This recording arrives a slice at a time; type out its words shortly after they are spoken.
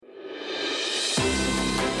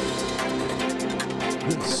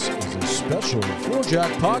This is a special Four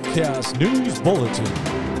Jack Podcast News Bulletin.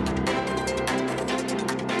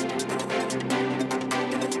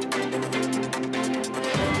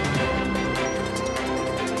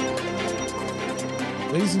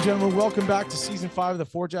 Ladies and gentlemen, welcome back to Season 5 of the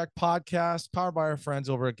Four Jack Podcast, powered by our friends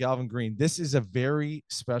over at Galvin Green. This is a very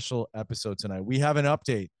special episode tonight. We have an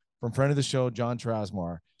update from friend of the show, John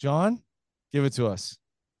Trasamar. John, give it to us.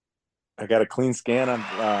 I got a clean scan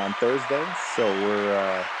on Thursday, so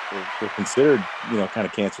we're considered, kind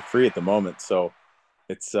of cancer free at the moment. So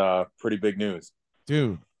it's pretty big news,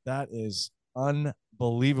 dude. That is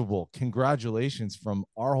unbelievable. Congratulations from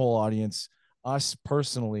our whole audience, us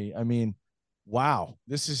personally. I mean, wow,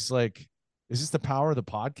 this is this the power of the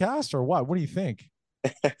podcast or what? What do you think?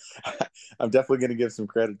 I'm definitely going to give some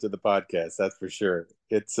credit to the podcast. That's for sure.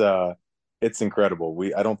 It's incredible.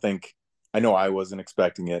 I know I wasn't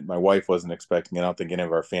expecting it. My wife wasn't expecting it. I don't think any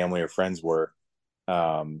of our family or friends were.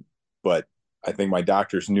 But I think my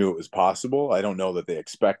doctors knew it was possible. I don't know that they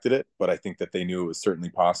expected it, but I think that they knew it was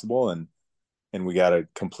certainly possible. And we got a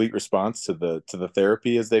complete response to the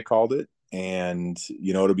therapy, as they called it. And,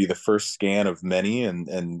 it'll be the first scan of many,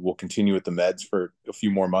 and we'll continue with the meds for a few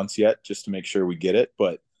more months yet, just to make sure we get it.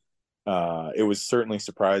 But it was certainly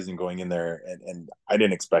surprising going in there, and I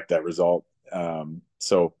didn't expect that result.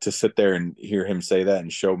 So to sit there and hear him say that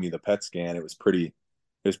and show me the PET scan, it was pretty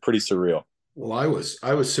surreal. Well, I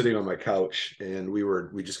was sitting on my couch, and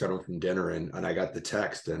we just got home from dinner, and I got the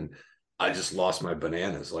text, and I just lost my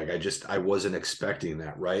bananas. I wasn't expecting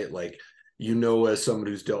that, right? As someone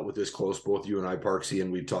who's dealt with this close, both you and I, Parksy,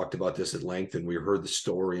 and we talked about this at length, and we heard the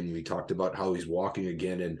story, and we talked about how he's walking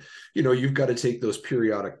again. And, you've got to take those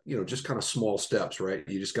periodic, just kind of small steps, right?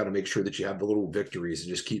 You just got to make sure that you have the little victories and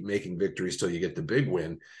just keep making victories till you get the big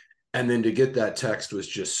win. And then to get that text was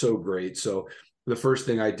just so great. So the first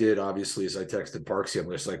thing I did, obviously, is I texted Parksy. I'm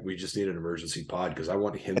just like, we just need an emergency pod, because I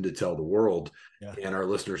want him to tell the world, and our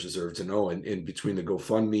listeners deserve to know. And in between the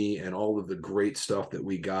GoFundMe and all of the great stuff that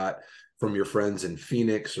we got from your friends in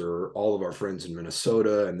Phoenix, or all of our friends in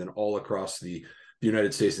Minnesota, and then all across the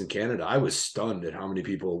United States and Canada, I was stunned at how many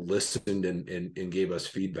people listened and gave us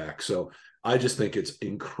feedback. So I just think it's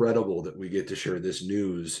incredible that we get to share this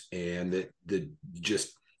news, and that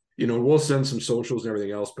just, we'll send some socials and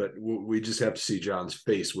everything else, but we just have to see John's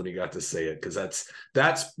face when he got to say it. Cause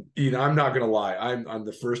that's, I'm not going to lie. I'm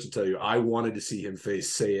the first to tell you, I wanted to see him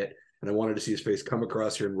say it, and I wanted to see his face come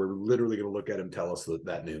across here, and we're literally going to look at him tell us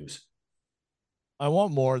that news. I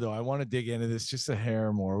want more, though. I want to dig into this just a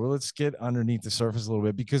hair more. Well, let's get underneath the surface a little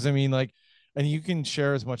bit, because and you can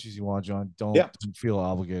share as much as you want, John. Don't feel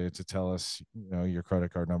obligated to tell us, your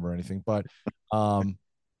credit card number or anything. But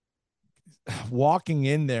walking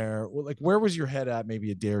in there, where was your head at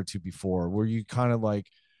maybe a day or two before? Were you kind of like,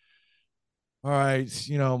 all right,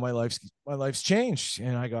 my life's changed,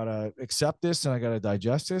 and I gotta accept this, and I gotta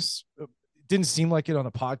digest this? It didn't seem like it on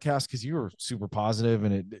the podcast, because you were super positive,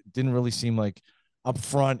 and it didn't really seem like up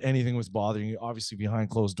front anything was bothering you. Obviously, behind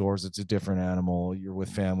closed doors, it's a different animal. You're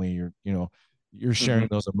with family. You're sharing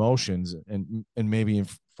those emotions, and maybe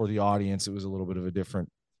for the audience, it was a little bit of a different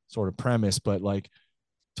sort of premise. But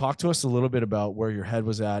talk to us a little bit about where your head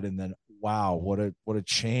was at, and then wow, what a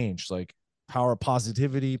change! Like power of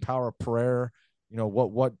positivity, power of prayer.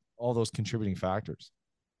 What all those contributing factors.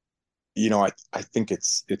 I think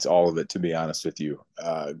it's all of it, to be honest with you.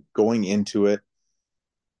 Going into it,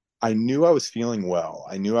 I knew I was feeling well.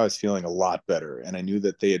 I knew I was feeling a lot better. And I knew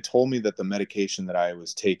that they had told me that the medication that I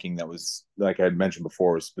was taking, that was, like I had mentioned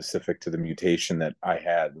before, was specific to the mutation that I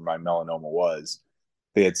had, my melanoma was.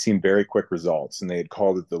 They had seen very quick results, and they had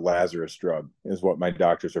called it the Lazarus drug, is what my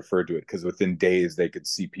doctors referred to it, because within days they could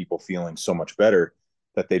see people feeling so much better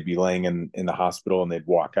that they'd be laying in the hospital, and they'd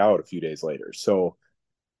walk out a few days later. So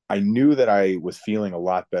I knew that I was feeling a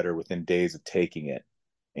lot better within days of taking it.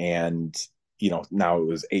 And now it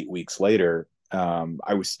was 8 weeks later.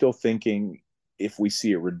 I was still thinking, if we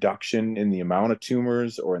see a reduction in the amount of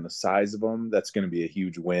tumors or in the size of them, that's going to be a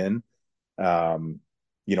huge win. I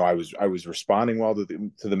was responding well to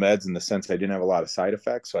the meds, in the sense I didn't have a lot of side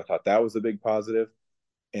effects. So I thought that was a big positive.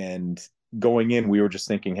 And going in, we were just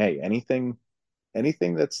thinking, hey, anything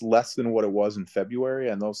that's less than what it was in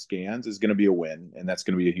February on those scans is going to be a win. And that's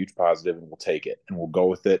going to be a huge positive, and we'll take it, and we'll go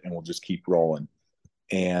with it, and we'll just keep rolling.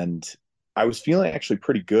 And I was feeling actually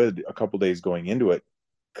pretty good a couple days going into it,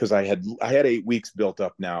 because I had 8 weeks built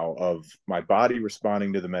up now of my body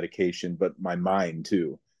responding to the medication, but my mind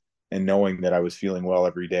too, and knowing that I was feeling well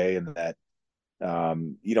every day, and that,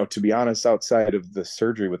 to be honest, outside of the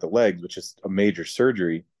surgery with the legs, which is a major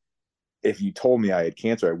surgery, if you told me I had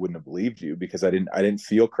cancer, I wouldn't have believed you, because I didn't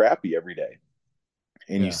feel crappy every day.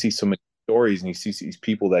 And you see so many stories, and you see these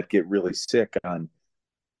people that get really sick on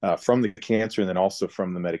from the cancer, and then also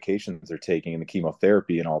from the medications they're taking and the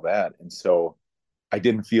chemotherapy and all that. And so I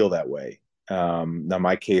didn't feel that way. Now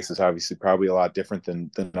my case is obviously probably a lot different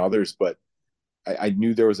than others, but I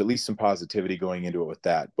knew there was at least some positivity going into it with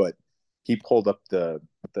that. But he pulled up the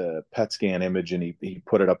PET scan image, and he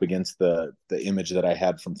put it up against the image that I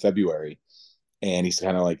had from February. And he's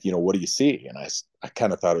kind of like, what do you see? And I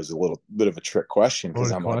kind of thought it was a little bit of a trick question,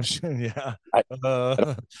 because I'm question. Yeah. I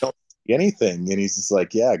don't see anything. And he's just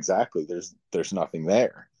like, yeah, exactly. There's nothing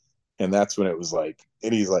there. And that's when it was like,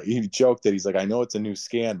 and he's like, he joked that he's like, I know it's a new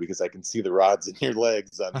scan because I can see the rods in your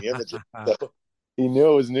legs on the image. So he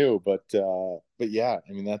knew it was new, but yeah,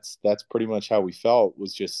 I mean, that's pretty much how we felt.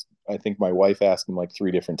 Was just, I think my wife asked him like 3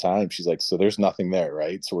 different times. She's like, so there's nothing there,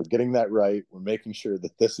 right? So we're getting that right. We're making sure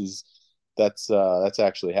that that's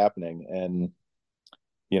actually happening. And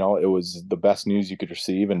it was the best news you could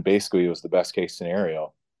receive, and basically it was the best case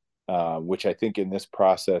scenario, which I think in this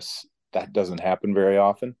process that doesn't happen very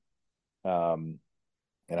often. And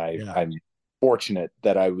I'm fortunate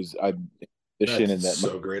that I'm That's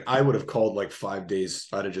so great. I would have called like 5 days.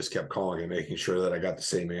 I'd have just kept calling and making sure that I got the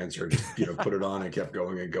same answer. Just put it on and kept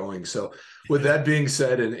going and going. So, with that being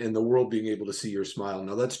said, and the world being able to see your smile,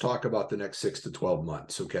 now let's talk about the next 6 to 12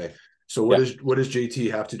 months. Okay. So what does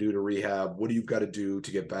JT have to do to rehab? What do you got to do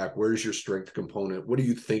to get back? Where's your strength component? What are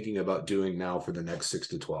you thinking about doing now for the next 6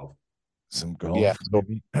 to 12? Some golf, yeah.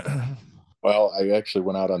 maybe. Well, I actually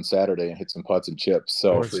went out on Saturday and hit some putts and chips.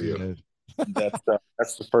 So for you. That's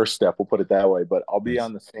the first step. We'll put it that way. But I'll be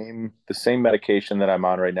on the same medication that I'm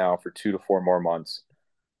on right now for 2 to 4 more months,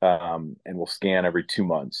 and we'll scan every 2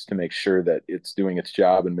 months to make sure that it's doing its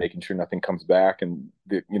job and making sure nothing comes back, and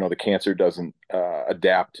the cancer doesn't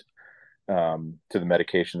adapt to the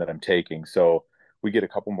medication that I'm taking. So we get a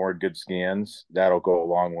couple more good scans. That'll go a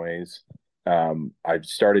long ways. I've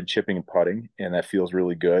started chipping and putting, and that feels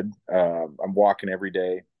really good. I'm walking every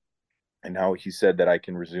day, and now he said that I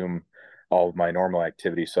can resume all of my normal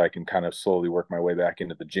activity, so I can kind of slowly work my way back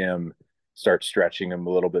into the gym, start stretching them a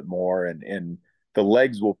little bit more, and the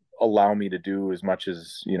legs will allow me to do as much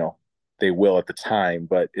as they will at the time.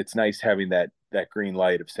 But it's nice having that green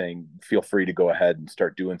light of saying, feel free to go ahead and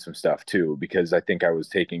start doing some stuff too, because I think I was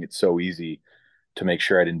taking it so easy to make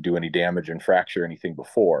sure I didn't do any damage and fracture anything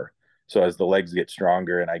before. So as the legs get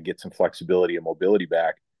stronger and I get some flexibility and mobility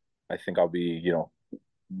back, I think I'll be,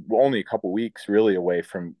 only a couple weeks really away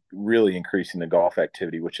from really increasing the golf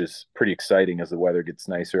activity, which is pretty exciting as the weather gets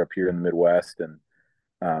nicer up here in the Midwest. And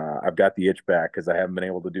I've got the itch back because I haven't been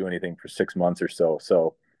able to do anything for 6 months or so.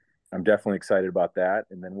 So I'm definitely excited about that.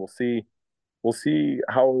 And then we'll see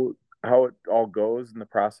how it all goes in the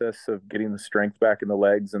process of getting the strength back in the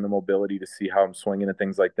legs and the mobility to see how I'm swinging and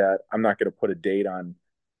things like that. I'm not going to put a date on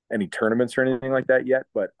any tournaments or anything like that yet,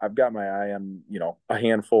 but I've got my eye on, a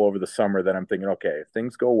handful over the summer that I'm thinking, okay, if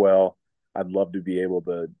things go well, I'd love to be able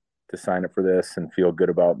to sign up for this and feel good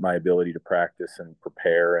about my ability to practice and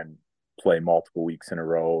prepare and play multiple weeks in a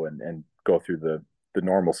row and go through the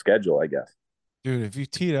normal schedule, I guess. Dude, if you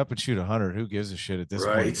tee it up and shoot 100, who gives a shit at this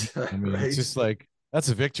point? I mean, It's just like, that's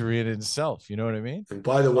a victory in itself. You know what I mean? And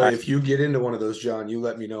by the way, if you get into one of those, John, you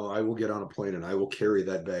let me know. I will get on a plane and I will carry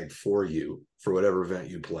that bag for you for whatever event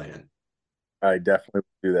you plan. I definitely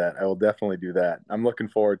do that. I will definitely do that. I'm looking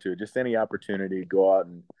forward to it. Just any opportunity, go out,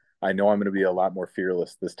 and I know I'm going to be a lot more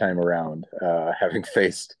fearless this time around, having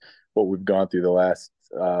faced what we've gone through the last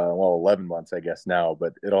 11 months, I guess now.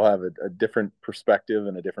 But it'll have a different perspective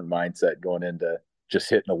and a different mindset going into just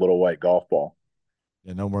hitting a little white golf ball.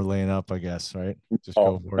 Yeah, no more laying up, I guess, right? Just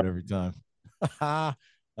go for it every time. I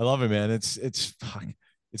love it, man. It's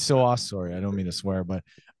so awesome. Sorry, I don't mean to swear, but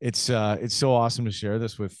it's so awesome to share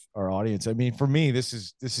this with our audience. I mean, for me, this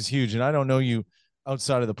is huge, and I don't know you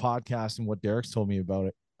outside of the podcast and what Derek's told me about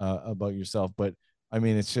it, about yourself, but I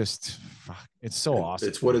mean, it's just, it's so awesome.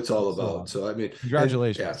 It's what it's all about. So, I mean,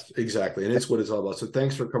 congratulations. Yeah, exactly. And it's what it's all about. So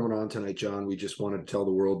thanks for coming on tonight, John. We just wanted to tell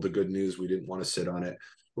the world the good news. We didn't want to sit on it.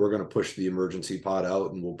 We're going to push the emergency pod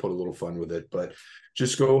out and we'll put a little fun with it, but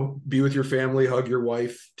just go be with your family, hug your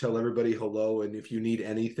wife, tell everybody hello. And if you need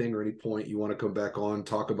anything or any point you want to come back on,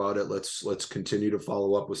 talk about it. Let's continue to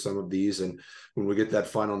follow up with some of these. And when we get that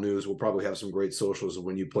final news, we'll probably have some great socials. And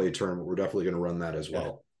when you play a tournament, we're definitely going to run that as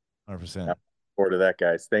well. 100%. Forward to that,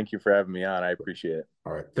 guys. Thank you for having me on. I appreciate it.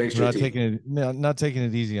 All right. Thanks, We're JT. not taking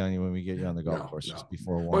it easy on you when we get you on the golf course just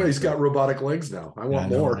before one. Well, he's got robotic legs now. I want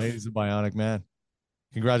more. Right? He's a bionic man.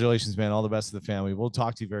 Congratulations, man. All the best to the family. We'll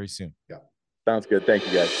talk to you very soon. Yeah. Sounds good. Thank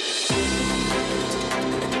you, guys.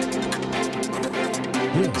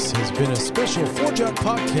 This has been a special 4Jack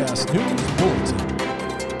Podcast News Bulletin.